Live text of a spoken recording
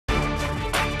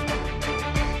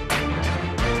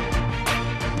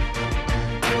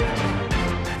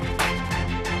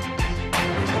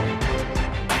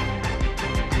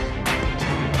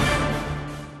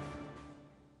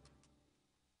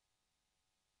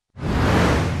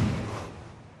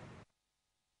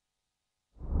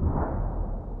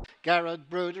Garrett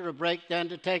Bruder, a break then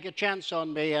to take a chance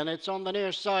on me, and it's on the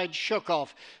near side, Shook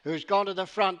Off, who's gone to the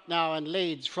front now and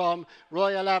leads from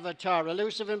Royal Avatar.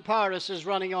 Elusive in Paris is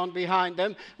running on behind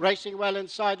them, racing well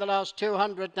inside the last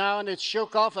 200 now, and it's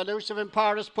Shook Off. Elusive in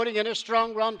Paris putting in a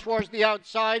strong run towards the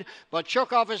outside, but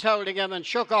Shook Off is holding him, and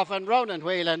Shook Off and Ronan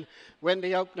Whelan win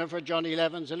the opener for Johnny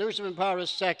Levens. Elusive in Paris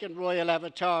second, Royal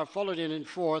Avatar followed in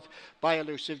fourth by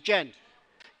Elusive Gent.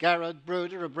 Garrett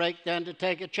Bruder, a break then to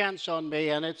take a chance on me,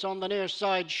 and it's on the near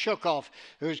side, Shook Off,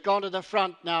 who's gone to the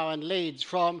front now and leads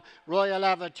from Royal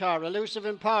Avatar. Elusive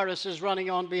in Paris is running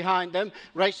on behind them,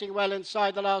 racing well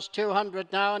inside the last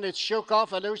 200 now, and it's Shook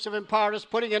Off. Elusive in Paris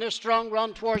putting in a strong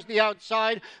run towards the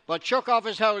outside, but Shook Off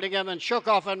is holding him, and Shook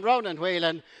Off and Ronan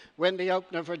Whelan win the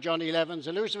opener for Johnny Levens.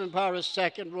 Elusive in Paris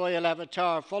second, Royal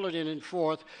Avatar followed in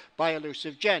fourth by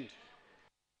Elusive Gent.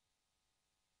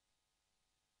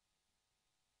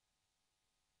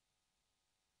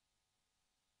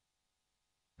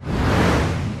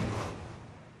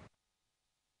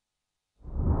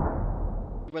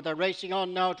 With a racing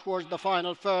on now towards the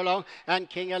final furlong, and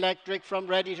King Electric from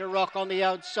Ready to Rock on the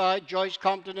outside. Joyce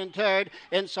Compton in third,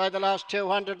 inside the last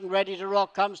 200, and Ready to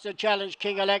Rock comes to challenge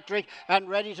King Electric, and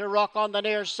Ready to Rock on the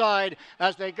near side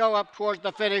as they go up towards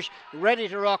the finish. Ready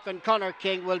to Rock and Connor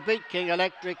King will beat King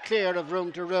Electric clear of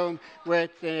Room to Room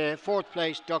with fourth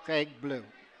place Duck Egg Blue.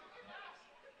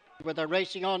 With a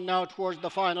racing on now towards the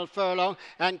final furlong,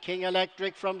 and King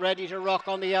Electric from Ready to Rock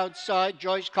on the outside.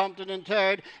 Joyce Compton in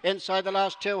third, inside the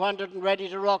last 200, and Ready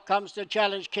to Rock comes to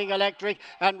challenge King Electric,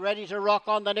 and Ready to Rock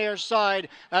on the near side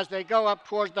as they go up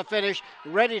towards the finish.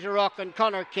 Ready to Rock and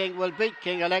Connor King will beat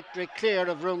King Electric clear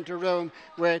of Room to Room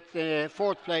with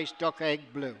fourth place Duck Egg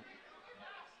Blue.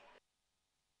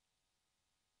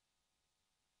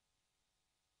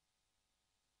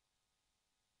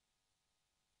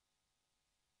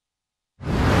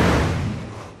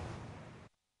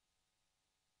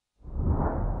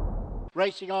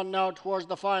 Racing on now towards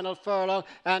the final furlong,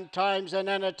 and Times and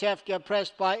Enatefka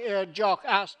pressed by Air Jock.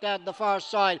 Astad the far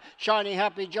side, Shiny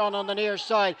Happy John on the near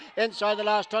side, inside the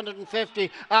last 150.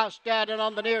 Astad, and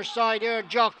on the near side Air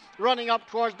Jock running up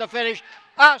towards the finish.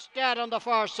 Astad on the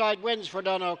far side wins for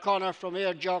Don O'Connor from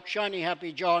Air Jock, Shiny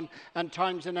Happy John, and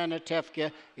Times and Enatefka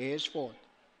is fourth.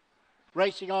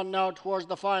 Racing on now towards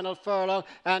the final furlong,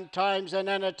 and Times and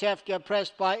Enatefka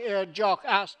pressed by Air Jock.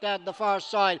 Astad the far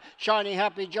side, Shiny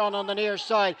Happy John on the near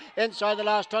side, inside the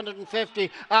last 150.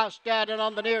 Astad, and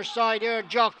on the near side Air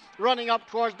Jock running up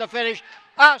towards the finish.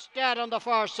 Astad on the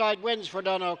far side wins for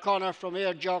Don O'Connor from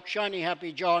Air Jock, Shiny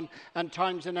Happy John, and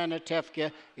Times and Enatefka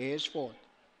is fourth.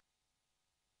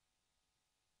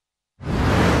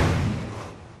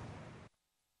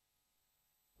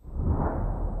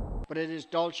 But it is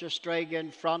Dolce Strega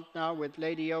in front now with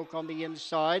Lady Oak on the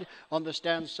inside. On the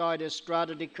stand side is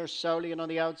Strada di Cursoli, and on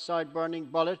the outside Burning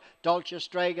Bullet. Dolce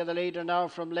Strega the leader now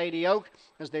from Lady Oak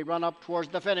as they run up towards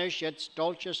the finish. It's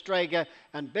Dolce Strega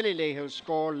and Billy Lee who'll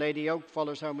score. Lady Oak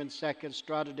follows home in second.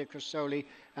 Strada di Cursoli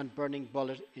and Burning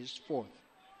Bullet is fourth.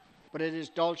 But it is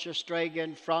Dolce Strega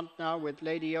in front now with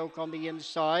Lady Oak on the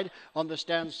inside. On the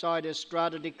stand side is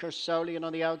Strada di Cursoli, and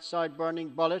on the outside Burning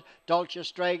Bullet. Dolce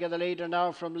Strega the leader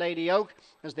now from Lady Oak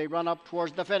as they run up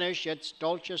towards the finish. It's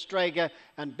Dolce Strega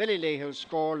and Billy Lee who'll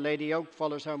score. Lady Oak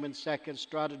follows home in second.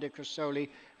 Strada di Cursoli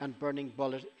and Burning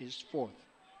Bullet is fourth.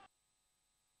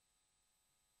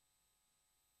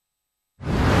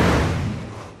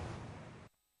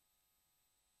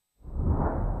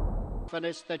 And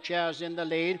it's the Chairs in the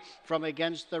lead. From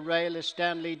against the rail is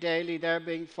Stanley Daly. They're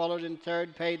being followed in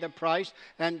third. Pay the Price.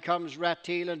 Then comes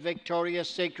Ratil and Victoria's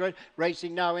Secret.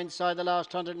 Racing now inside the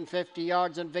last 150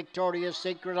 yards, and Victoria's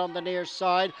Secret on the near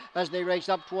side as they race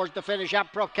up towards the finish.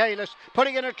 Aprocalis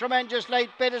putting in a tremendous late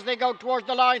bid as they go towards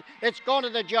the line. It's gone to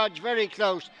the judge, very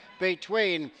close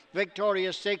between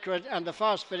Victoria's Secret and the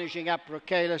fast finishing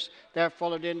Aprocalis. They're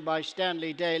followed in by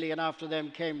Stanley Daly, and after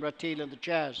them came Ratil and the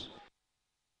Chairs.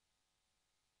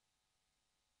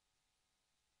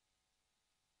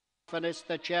 And it's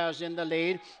the Chairs in the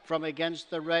lead. From against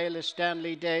the rail is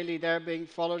Stanley Daly. They're being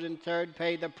followed in third.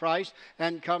 Pay the Price.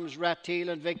 Then comes Ratil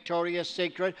and Victoria's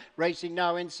Secret. Racing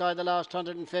now inside the last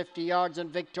 150 yards, and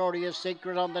Victoria's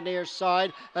Secret on the near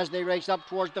side as they race up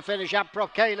towards the finish.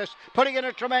 Aprocalis putting in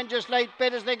a tremendous late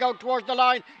bid as they go towards the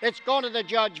line. It's gone to the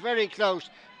judge, very close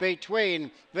between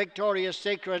Victoria's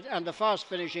Secret and the fast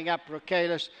finishing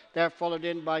Aprocalis. They're followed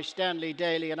in by Stanley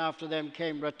Daly, and after them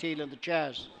came Ratil and the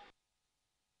Chairs.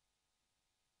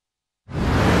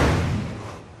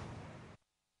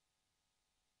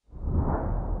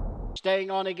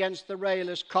 Staying on against the rail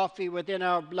is Coffee Within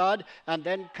Our Blood, and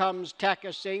then comes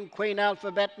Takasim, Queen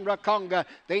Alphabet and Rakonga.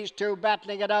 These two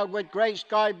battling it out with Grey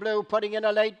Sky Blue putting in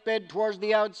a late bid towards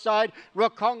the outside.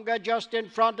 Rakonga just in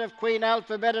front of Queen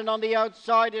Alphabet, and on the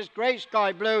outside is Grey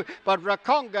Sky Blue, but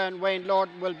Rakonga and Wayne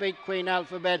Lorton will beat Queen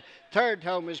Alphabet. Third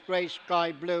home is Grey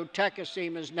Sky Blue.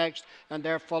 Takasim is next, and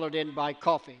they're followed in by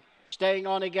Coffee. Staying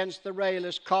on against the rail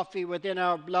is Coffee Within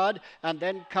Our Blood, and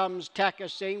then comes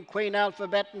Takasim, Queen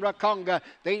Alphabet and Rakonga.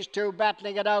 These two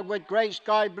battling it out with Grey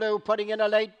Sky Blue putting in a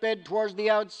late bid towards the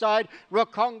outside.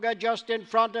 Rakonga just in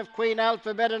front of Queen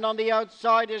Alphabet, and on the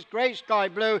outside is Grey Sky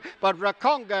Blue, but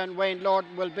Rakonga and Wayne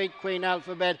Lorton will beat Queen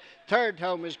Alphabet. Third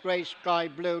home is Grey Sky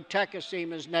Blue.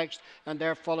 Takasim is next, and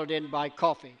they're followed in by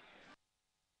Coffee.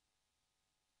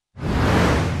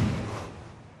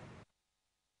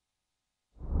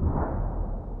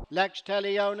 Lex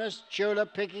Telionis,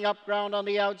 Tulip picking up ground on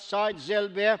the outside.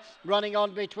 Zilbir running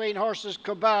on between horses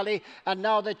Kubali, and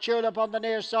now the Tulip on the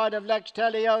near side of Lex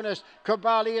Telionis.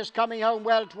 Kubali is coming home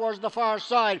well towards the far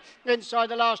side. Inside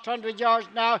the last 100 yards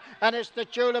now, and it's the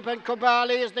Tulip and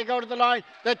Kubali as they go to the line.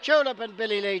 The Tulip and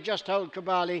Billy Lee just hold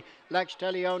Kubali. Lex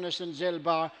Telionis and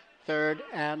Zilbar third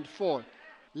and fourth.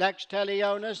 Lex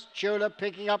Telionis, Tulip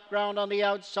picking up ground on the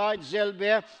outside.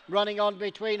 Zilbir running on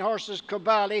between horses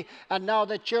Kubali, and now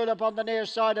the Tulip on the near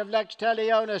side of Lex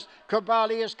Telionis.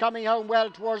 Kubali is coming home well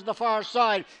towards the far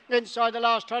side. Inside the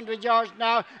last 100 yards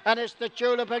now, and it's the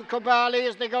Tulip and Kubali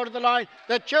as they go to the line.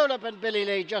 The Tulip and Billy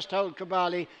Lee just hold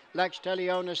Kubali. Lex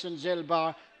Telionis and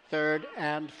Zilbar third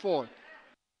and fourth.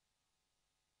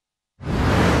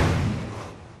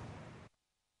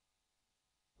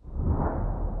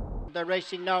 They're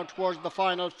racing now towards the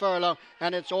final furlong,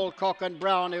 and it's Allcock and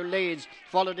Brown who leads,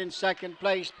 followed in second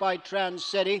place by Trans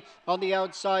City. On the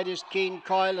outside is Keen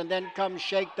Coil, and then comes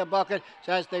Shake the Bucket.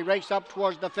 So as they race up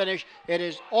towards the finish, it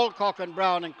is Allcock and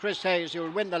Brown and Chris Hayes who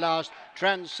will win the last.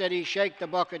 Trans City, Shake the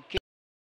Bucket,